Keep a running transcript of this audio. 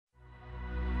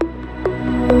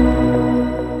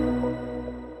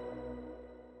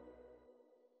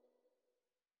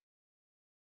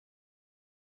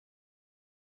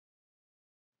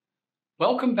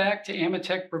Welcome back to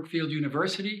AMETEK Brookfield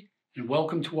University, and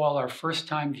welcome to all our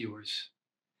first-time viewers.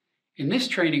 In this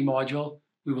training module,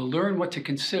 we will learn what to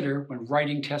consider when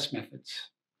writing test methods.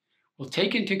 We'll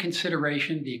take into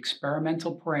consideration the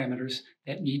experimental parameters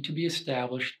that need to be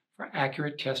established for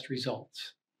accurate test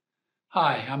results.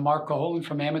 Hi, I'm Mark Caholen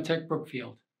from AMETEK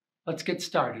Brookfield. Let's get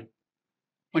started.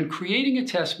 When creating a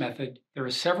test method, there are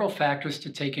several factors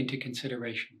to take into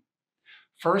consideration.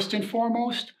 First and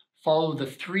foremost, follow the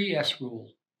 3S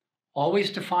rule.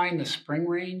 Always define the spring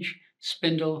range,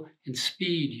 spindle, and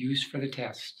speed used for the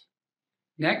test.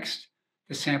 Next,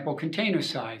 the sample container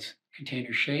size,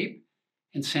 container shape,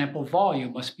 and sample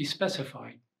volume must be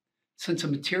specified. Since a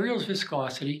material's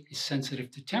viscosity is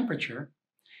sensitive to temperature,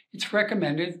 it's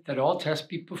recommended that all tests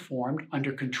be performed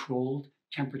under controlled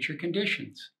temperature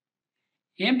conditions.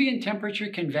 Ambient temperature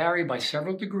can vary by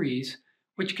several degrees,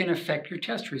 which can affect your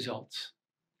test results.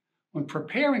 When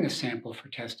preparing a sample for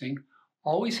testing,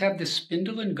 always have the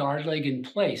spindle and guard leg in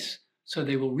place so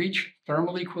they will reach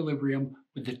thermal equilibrium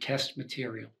with the test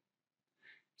material.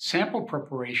 Sample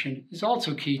preparation is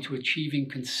also key to achieving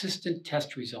consistent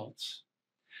test results.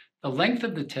 The length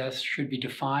of the test should be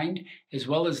defined as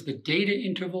well as the data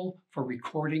interval for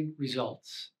recording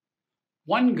results.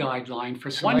 One guideline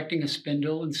for selecting a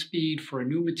spindle and speed for a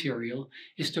new material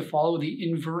is to follow the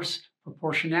inverse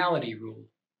proportionality rule.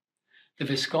 The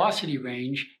viscosity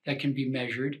range that can be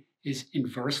measured is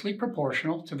inversely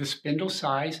proportional to the spindle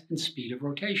size and speed of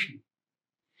rotation.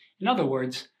 In other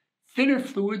words, thinner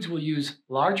fluids will use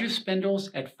larger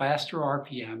spindles at faster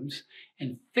RPMs,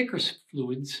 and thicker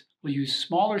fluids will use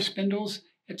smaller spindles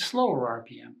at slower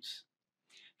RPMs.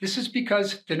 This is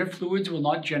because thinner fluids will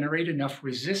not generate enough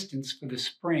resistance for the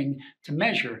spring to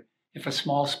measure if a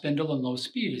small spindle and low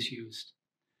speed is used.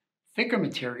 Thicker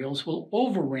materials will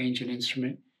overrange an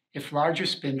instrument if larger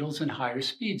spindles and higher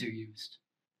speeds are used.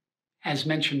 As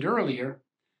mentioned earlier,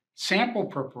 sample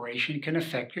preparation can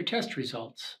affect your test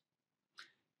results.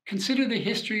 Consider the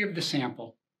history of the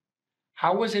sample.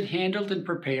 How was it handled and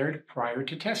prepared prior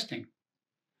to testing?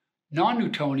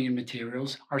 Non-Newtonian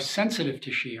materials are sensitive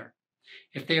to shear.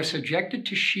 If they are subjected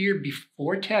to shear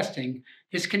before testing,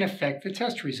 this can affect the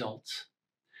test results.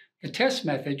 The test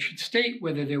method should state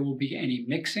whether there will be any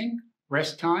mixing,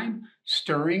 rest time,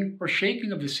 stirring, or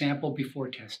shaking of the sample before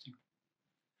testing.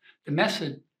 The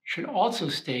method should also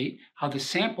state how the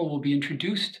sample will be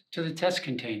introduced to the test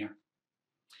container.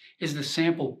 Is the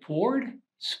sample poured,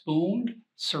 spooned,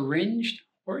 syringed,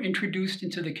 or introduced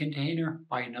into the container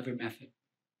by another method?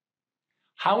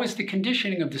 How is the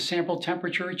conditioning of the sample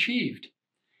temperature achieved?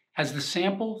 Has the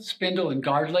sample, spindle, and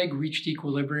guard leg reached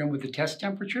equilibrium with the test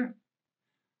temperature?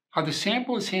 How the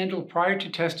sample is handled prior to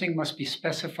testing must be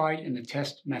specified in the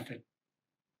test method.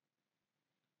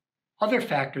 Other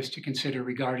factors to consider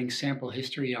regarding sample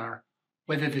history are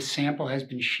whether the sample has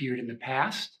been sheared in the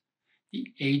past,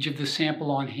 the age of the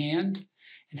sample on hand,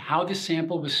 and how the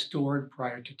sample was stored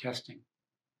prior to testing.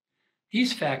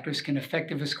 These factors can affect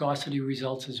the viscosity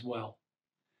results as well.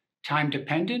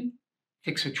 Time-dependent,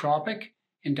 thixotropic,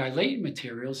 and dilatant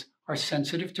materials are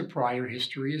sensitive to prior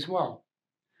history as well.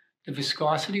 The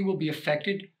viscosity will be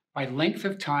affected by length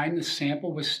of time the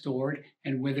sample was stored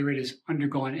and whether it has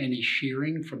undergone any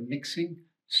shearing from mixing,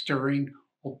 stirring,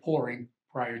 or pouring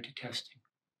prior to testing.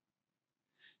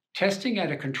 Testing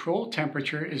at a controlled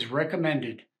temperature is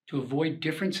recommended to avoid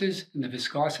differences in the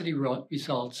viscosity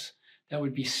results that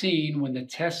would be seen when the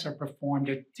tests are performed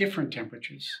at different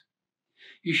temperatures.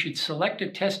 You should select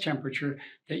a test temperature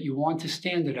that you want to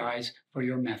standardize for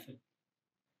your method.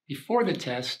 Before the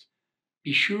test,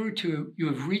 be sure you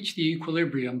have reached the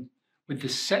equilibrium with the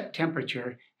set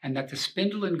temperature and that the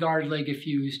spindle and guard leg, if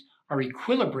used, are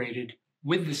equilibrated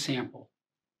with the sample.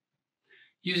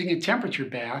 Using a temperature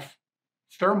bath,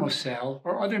 thermocell,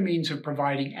 or other means of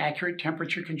providing accurate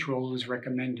temperature control is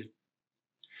recommended.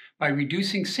 By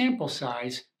reducing sample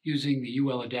size using the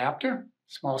UL adapter,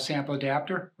 small sample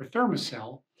adapter, or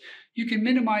thermocell, you can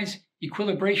minimize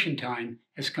equilibration time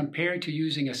as compared to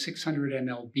using a 600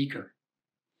 ml beaker.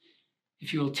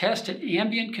 If you will test at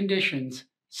ambient conditions,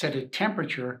 set a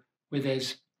temperature with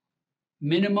as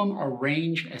minimum a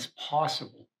range as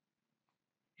possible.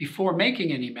 Before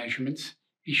making any measurements,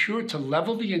 be sure to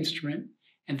level the instrument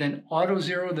and then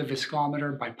auto-zero the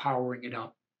viscometer by powering it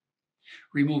up.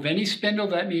 Remove any spindle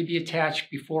that may be attached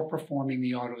before performing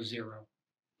the auto-zero.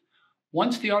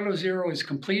 Once the auto-zero is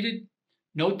completed,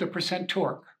 note the percent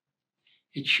torque.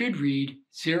 It should read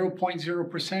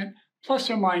 0.0% plus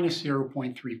or minus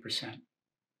 0.3%.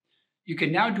 You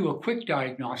can now do a quick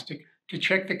diagnostic to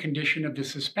check the condition of the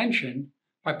suspension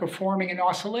by performing an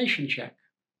oscillation check.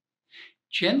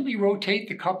 Gently rotate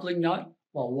the coupling nut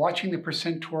while watching the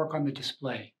percent torque on the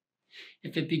display.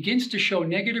 If it begins to show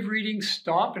negative readings,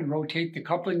 stop and rotate the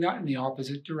coupling nut in the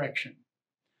opposite direction.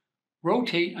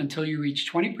 Rotate until you reach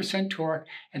 20% torque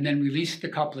and then release the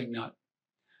coupling nut.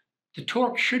 The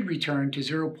torque should return to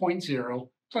 0.0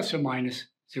 plus or minus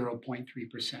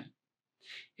 0.3%.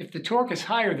 If the torque is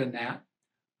higher than that,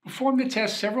 perform the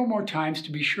test several more times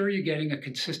to be sure you're getting a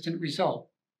consistent result.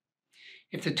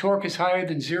 If the torque is higher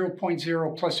than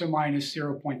 0.0 plus or minus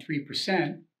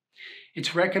 0.3%,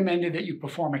 it's recommended that you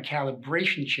perform a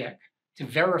calibration check to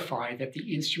verify that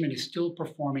the instrument is still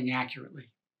performing accurately.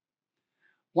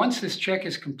 Once this check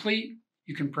is complete,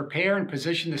 you can prepare and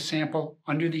position the sample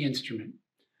under the instrument.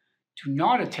 Do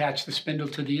not attach the spindle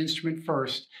to the instrument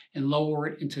first and lower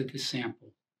it into the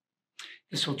sample.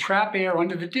 This will trap air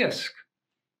under the disc.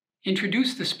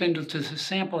 Introduce the spindle to the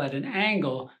sample at an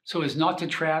angle so as not to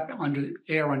trap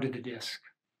air under the disc.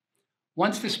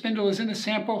 Once the spindle is in the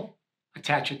sample,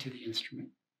 attach it to the instrument.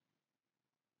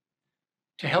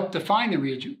 To help define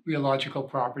the rheological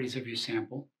properties of your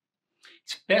sample,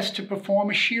 it's best to perform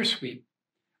a shear sweep,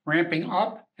 ramping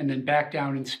up and then back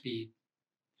down in speed.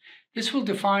 This will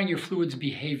define your fluid's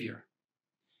behavior.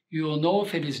 You will know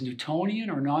if it is Newtonian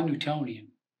or non-Newtonian.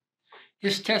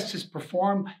 This test is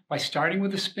performed by starting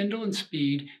with a spindle and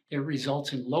speed that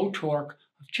results in low torque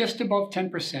of just above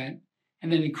 10%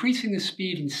 and then increasing the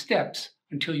speed in steps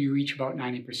until you reach about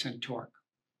 90% torque.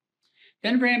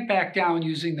 Then ramp back down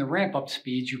using the ramp-up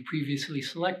speeds you previously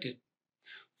selected.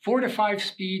 4 to 5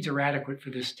 speeds are adequate for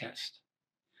this test.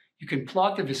 You can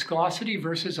plot the viscosity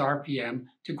versus RPM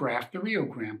to graph the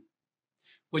rheogram.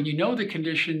 When you know the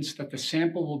conditions that the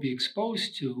sample will be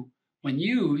exposed to when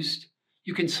used,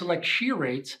 you can select shear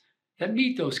rates that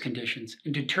meet those conditions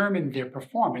and determine their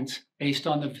performance based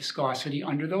on the viscosity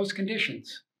under those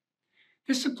conditions.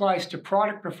 This applies to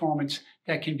product performance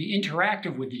that can be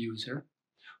interactive with the user,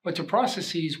 but to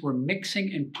processes where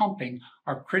mixing and pumping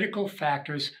are critical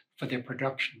factors for their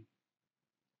production.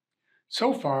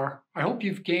 So far, I hope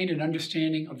you've gained an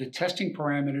understanding of the testing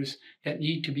parameters that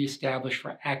need to be established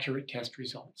for accurate test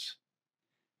results.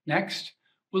 Next,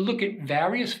 we'll look at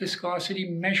various viscosity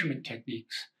measurement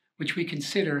techniques, which we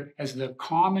consider as the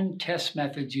common test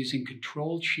methods using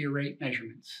controlled shear rate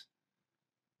measurements.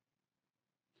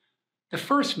 The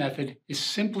first method is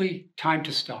simply time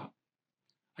to stop.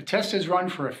 A test is run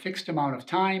for a fixed amount of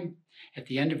time. At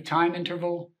the end of time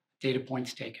interval, data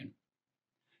points taken.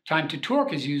 Time to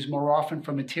torque is used more often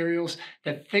for materials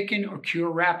that thicken or cure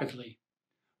rapidly.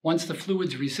 Once the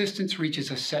fluid's resistance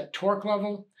reaches a set torque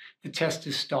level, the test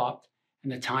is stopped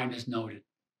and the time is noted.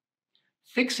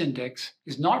 Thix index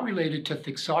is not related to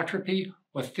thixotropy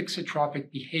or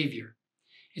thixotropic behavior.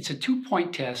 It's a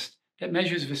 2-point test that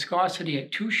measures viscosity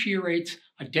at 2 shear rates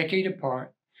a decade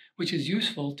apart, which is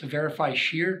useful to verify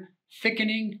shear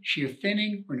thickening, shear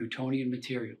thinning, or Newtonian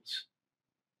materials.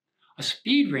 A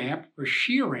speed ramp or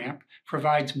shear ramp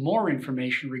provides more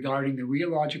information regarding the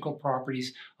rheological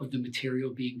properties of the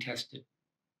material being tested.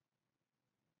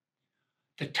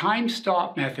 The time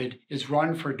stop method is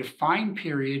run for a defined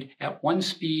period at one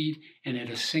speed and at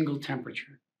a single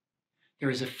temperature. There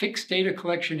is a fixed data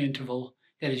collection interval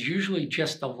that is usually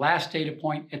just the last data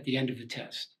point at the end of the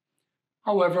test.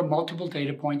 However, multiple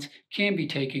data points can be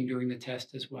taken during the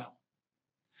test as well.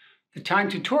 The time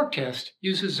to torque test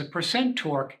uses a percent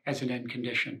torque as an end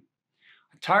condition.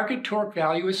 A target torque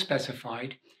value is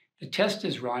specified, the test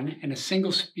is run, and a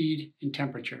single speed and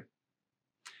temperature.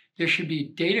 There should be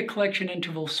a data collection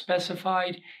interval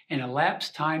specified, and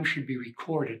elapsed time should be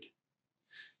recorded.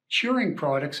 Curing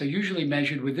products are usually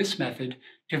measured with this method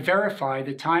to verify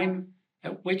the time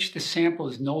at which the sample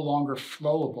is no longer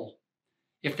flowable.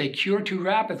 If they cure too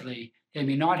rapidly, they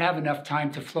may not have enough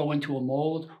time to flow into a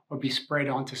mold or be spread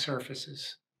onto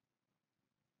surfaces.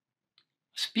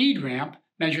 A speed ramp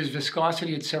measures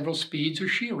viscosity at several speeds or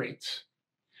shear rates.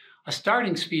 A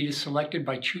starting speed is selected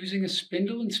by choosing a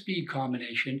spindle and speed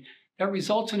combination that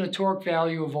results in a torque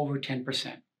value of over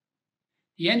 10%.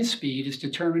 The end speed is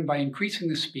determined by increasing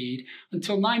the speed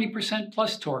until 90%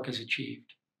 plus torque is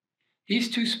achieved.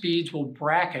 These two speeds will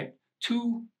bracket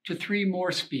 2 to 3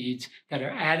 more speeds that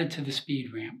are added to the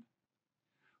speed ramp.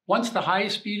 Once the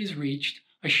highest speed is reached,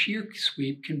 a shear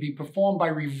sweep can be performed by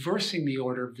reversing the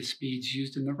order of the speeds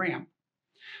used in the ramp.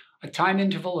 A time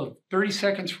interval of 30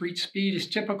 seconds for each speed is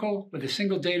typical, with a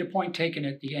single data point taken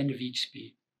at the end of each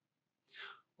speed.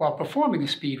 While performing a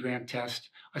speed ramp test,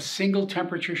 a single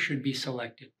temperature should be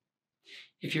selected.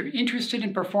 If you're interested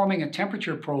in performing a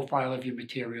temperature profile of your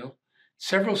material,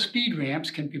 several speed ramps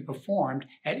can be performed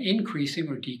at increasing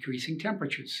or decreasing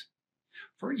temperatures.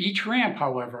 For each ramp,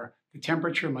 however, the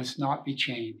temperature must not be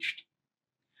changed.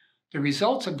 The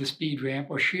results of the speed ramp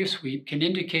or shear sweep can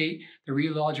indicate the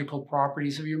rheological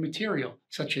properties of your material,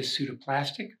 such as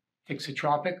pseudoplastic,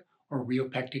 thixotropic, or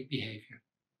rheopectic behavior.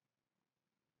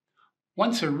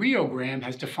 Once a rheogram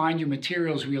has defined your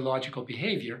material's rheological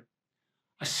behavior,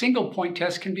 a single point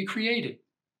test can be created.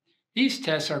 These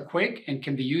tests are quick and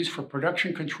can be used for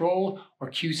production control or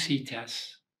QC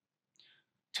tests.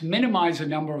 To minimize the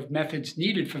number of methods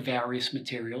needed for various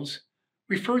materials,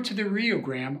 refer to the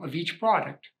rheogram of each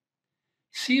product.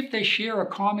 See if they share a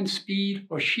common speed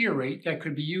or shear rate that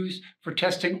could be used for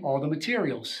testing all the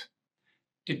materials.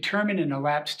 Determine an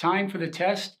elapsed time for the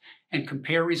test and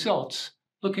compare results,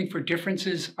 looking for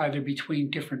differences either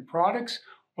between different products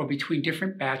or between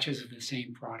different batches of the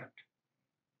same product.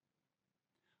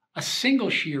 A single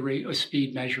shear rate or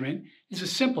speed measurement is a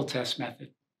simple test method.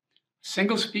 A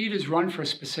single speed is run for a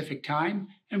specific time,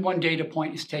 and one data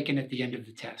point is taken at the end of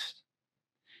the test.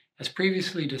 As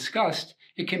previously discussed,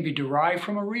 it can be derived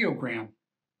from a rheogram.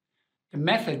 The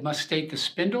method must state the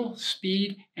spindle,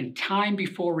 speed, and time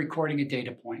before recording a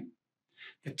data point.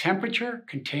 The temperature,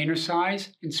 container size,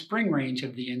 and spring range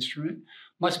of the instrument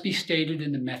must be stated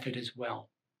in the method as well.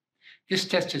 This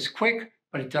test is quick,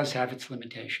 but it does have its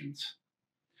limitations.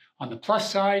 On the plus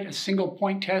side, a single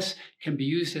point test can be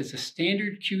used as a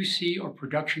standard QC or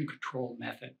production control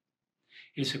method.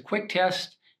 It is a quick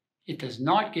test. It does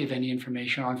not give any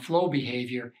information on flow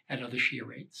behavior at other shear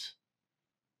rates.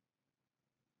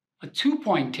 A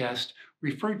two-point test,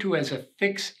 referred to as a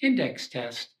fixed index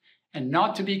test, and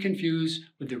not to be confused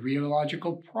with the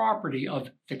rheological property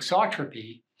of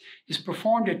thixotropy, is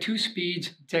performed at two speeds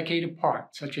a decade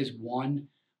apart, such as 1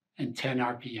 and 10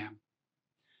 RPM.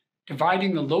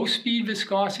 Dividing the low-speed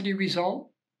viscosity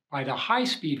result by the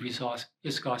high-speed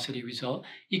viscosity result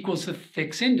equals the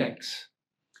fixed index.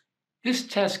 This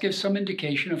test gives some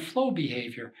indication of flow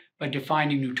behavior by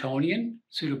defining Newtonian,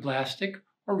 pseudoplastic,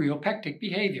 or rheopectic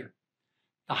behavior.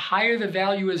 The higher the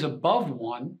value is above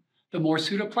 1, the more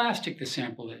pseudoplastic the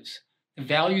sample is. The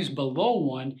values below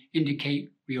 1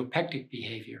 indicate rheopectic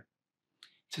behavior.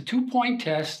 It's a two-point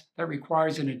test that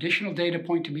requires an additional data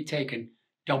point to be taken,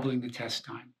 doubling the test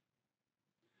time.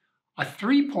 A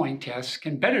three-point test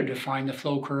can better define the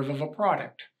flow curve of a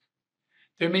product.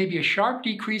 There may be a sharp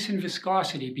decrease in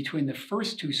viscosity between the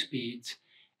first two speeds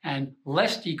and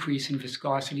less decrease in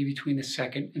viscosity between the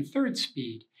second and third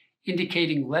speed,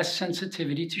 indicating less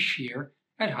sensitivity to shear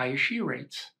at higher shear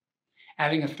rates.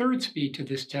 Adding a third speed to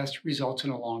this test results in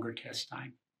a longer test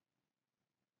time.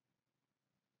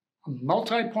 A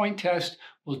multi-point test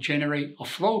will generate a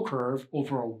flow curve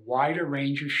over a wider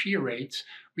range of shear rates,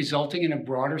 resulting in a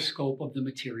broader scope of the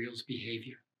material's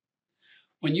behavior.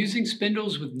 When using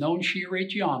spindles with known shear rate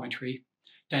geometry,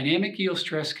 dynamic yield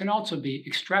stress can also be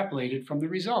extrapolated from the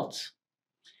results.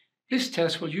 This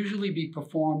test will usually be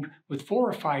performed with 4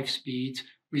 or 5 speeds,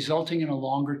 resulting in a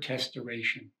longer test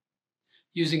duration.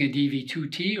 Using a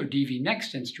DV2T or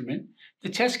DVNext instrument, the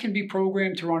test can be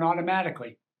programmed to run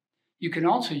automatically. You can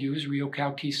also use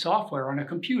RealCalc software on a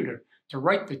computer to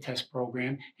write the test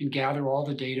program and gather all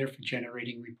the data for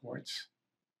generating reports.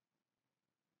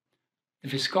 The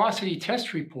viscosity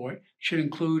test report should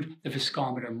include the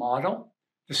viscometer model,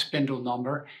 the spindle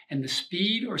number, and the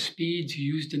speed or speeds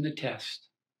used in the test.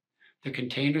 The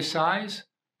container size,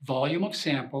 volume of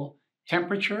sample,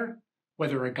 temperature,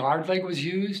 whether a guard leg was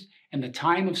used, and the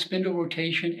time of spindle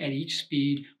rotation at each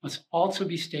speed must also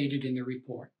be stated in the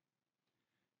report.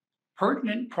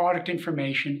 Pertinent product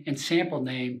information and sample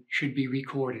name should be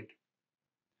recorded.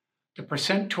 The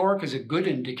percent torque is a good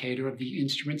indicator of the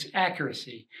instrument's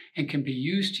accuracy and can be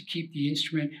used to keep the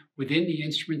instrument within the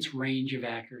instrument's range of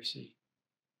accuracy.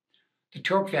 The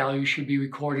torque value should be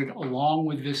recorded along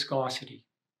with viscosity.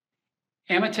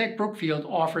 AMETEK Brookfield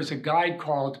offers a guide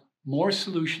called More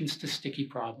Solutions to Sticky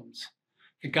Problems.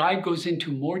 The guide goes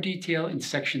into more detail in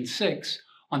Section 6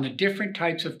 on the different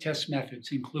types of test methods,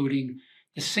 including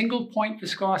the single-point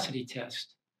viscosity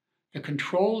test, the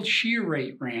controlled shear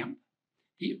rate ramp,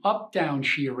 the up-down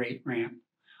shear rate ramp,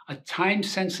 a time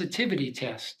sensitivity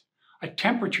test, a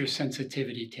temperature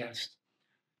sensitivity test,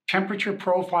 temperature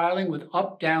profiling with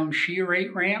up-down shear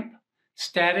rate ramp,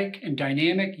 static and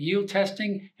dynamic yield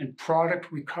testing, and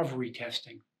product recovery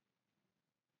testing.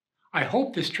 I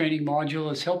hope this training module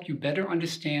has helped you better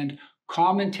understand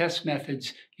common test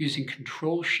methods using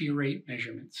control shear rate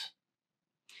measurements.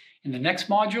 In the next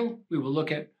module, we will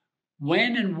look at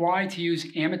when and why to use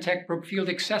AMETEK Brookfield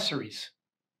accessories.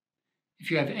 If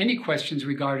you have any questions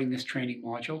regarding this training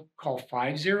module, call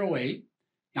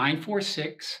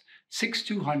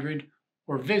 508-946-6200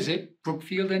 or visit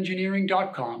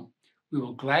brookfieldengineering.com. We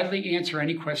will gladly answer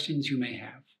any questions you may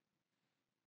have.